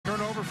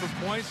turnover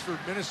for points for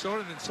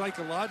Minnesota, then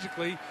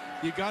psychologically,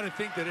 you got to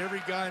think that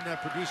every guy in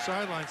that Purdue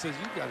sideline says,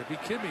 you got to be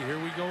kidding me,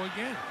 here we go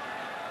again.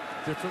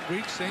 Different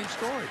week, same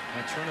story.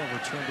 That turnover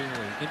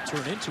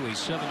turned into a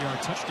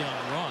 7-yard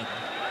touchdown run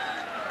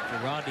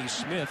for Rodney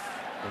Smith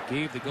that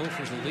gave the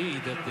Gophers a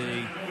lead that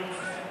they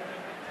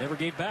never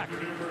gave back.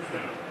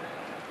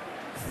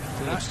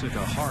 Phillips took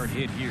a hard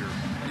hit here.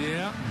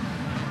 Yeah.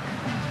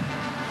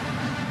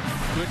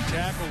 Good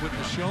tackle with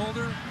the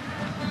shoulder.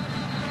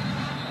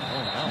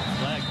 Oh, now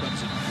flag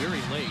comes in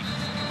very late.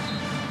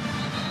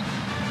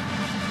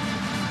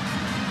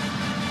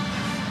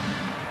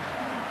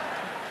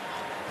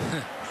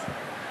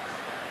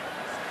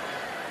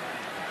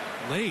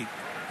 Late.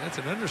 That's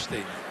an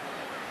understatement.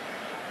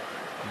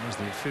 As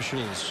the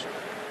officials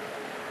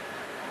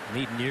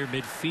meet near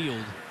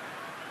midfield.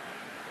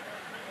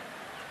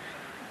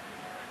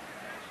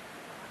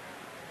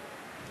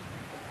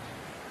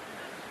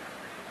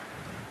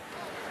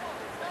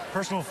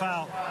 Personal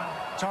foul.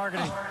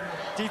 Targeting.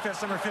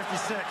 Defense number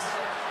 56.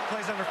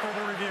 Plays under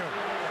further review.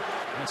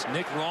 That's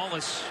Nick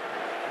Rallis,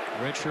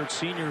 redshirt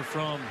senior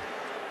from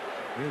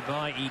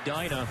nearby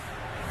Edina.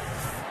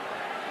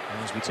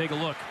 As we take a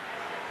look,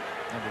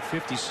 number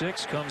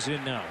 56 comes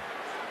in now.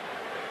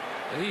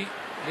 He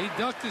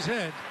ducked his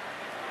head,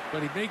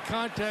 but he made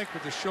contact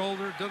with the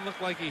shoulder. Doesn't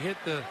look like he hit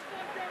the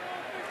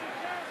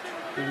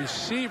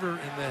receiver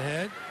in the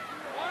head.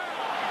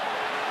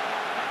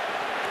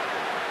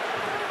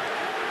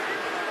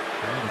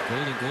 Well, the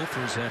Golden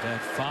Gophers have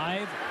had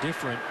 5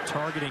 different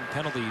targeting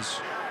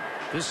penalties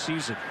this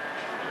season.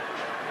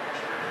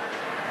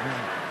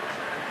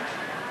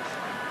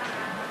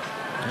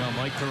 Now,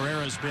 Mike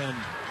Pereira's been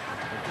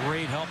a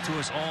great help to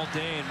us all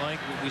day. And, Mike,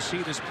 we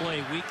see this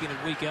play week in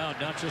and week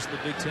out, not just in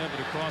the Big Ten, but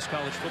across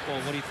college football.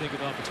 What do you think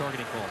about the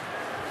targeting call?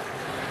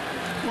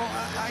 Well,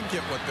 I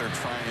get what they're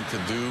trying to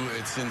do.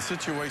 It's in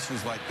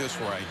situations like this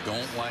where I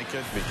don't like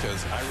it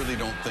because I really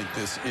don't think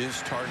this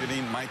is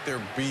targeting. Might there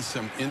be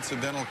some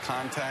incidental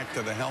contact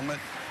to the helmet?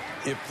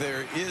 If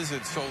there is,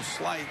 it's so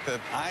slight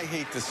that I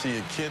hate to see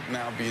a kid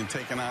now being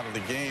taken out of the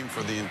game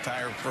for the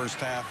entire first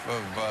half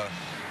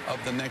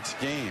of the next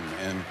game.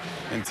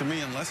 And to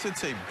me, unless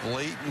it's a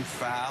blatant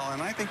foul,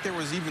 and I think there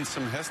was even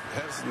some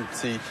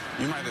hesitancy,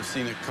 you might have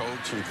seen it,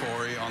 Coach and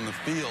Corey, on the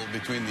field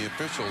between the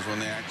officials when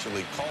they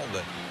actually called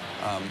it.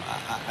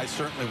 I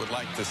certainly would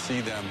like to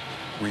see them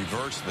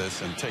reverse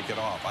this and take it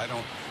off.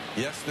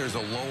 Yes, there's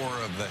a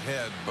lower of the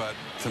head, but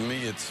to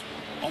me, it's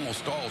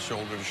almost all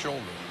shoulder to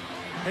shoulder.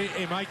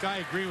 Hey, Mike, I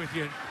agree with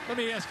you. Let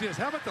me ask you this.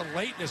 How about the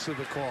lateness of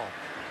the call?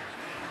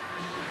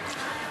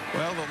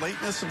 Well, the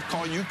lateness of the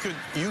call, you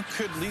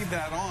could leave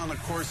that on.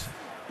 Of course,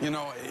 you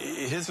know,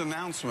 his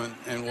announcement,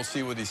 and we'll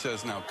see what he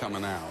says now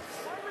coming out.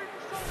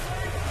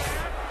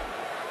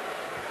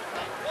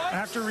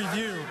 After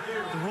review,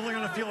 the ruling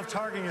on the field of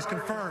targeting is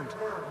confirmed.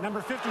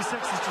 Number 56 is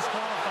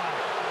disqualified.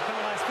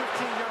 Penalized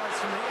 15 yards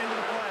from the end of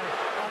the play.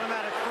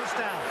 Automatic first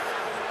down.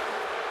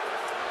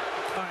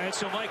 All right,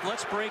 so, Mike,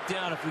 let's break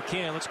down, if we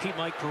can. Let's keep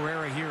Mike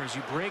Pereira here as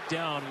you break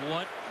down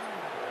what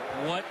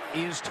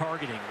is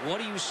targeting.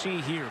 What do you see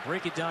here?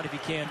 Break it down if you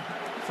can,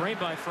 frame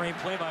by frame,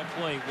 play by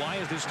play. Why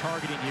is this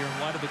targeting here, and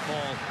why did the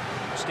call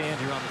stand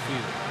here on the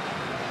field?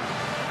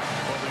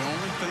 Well, the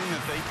only thing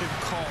that they could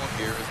call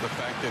here is the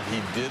fact that he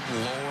did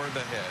lower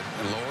the head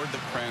and lowered the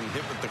crown,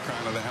 hit with the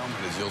crown of the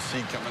helmet, as you'll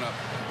see coming up.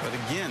 But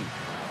again,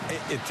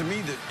 to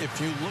me, that if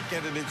you look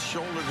at it, it's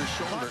shoulder to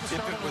shoulder. If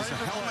it was a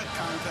helmet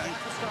contact,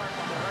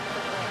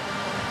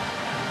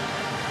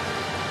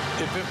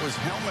 if it was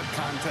helmet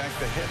contact,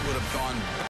 the head would have gone back.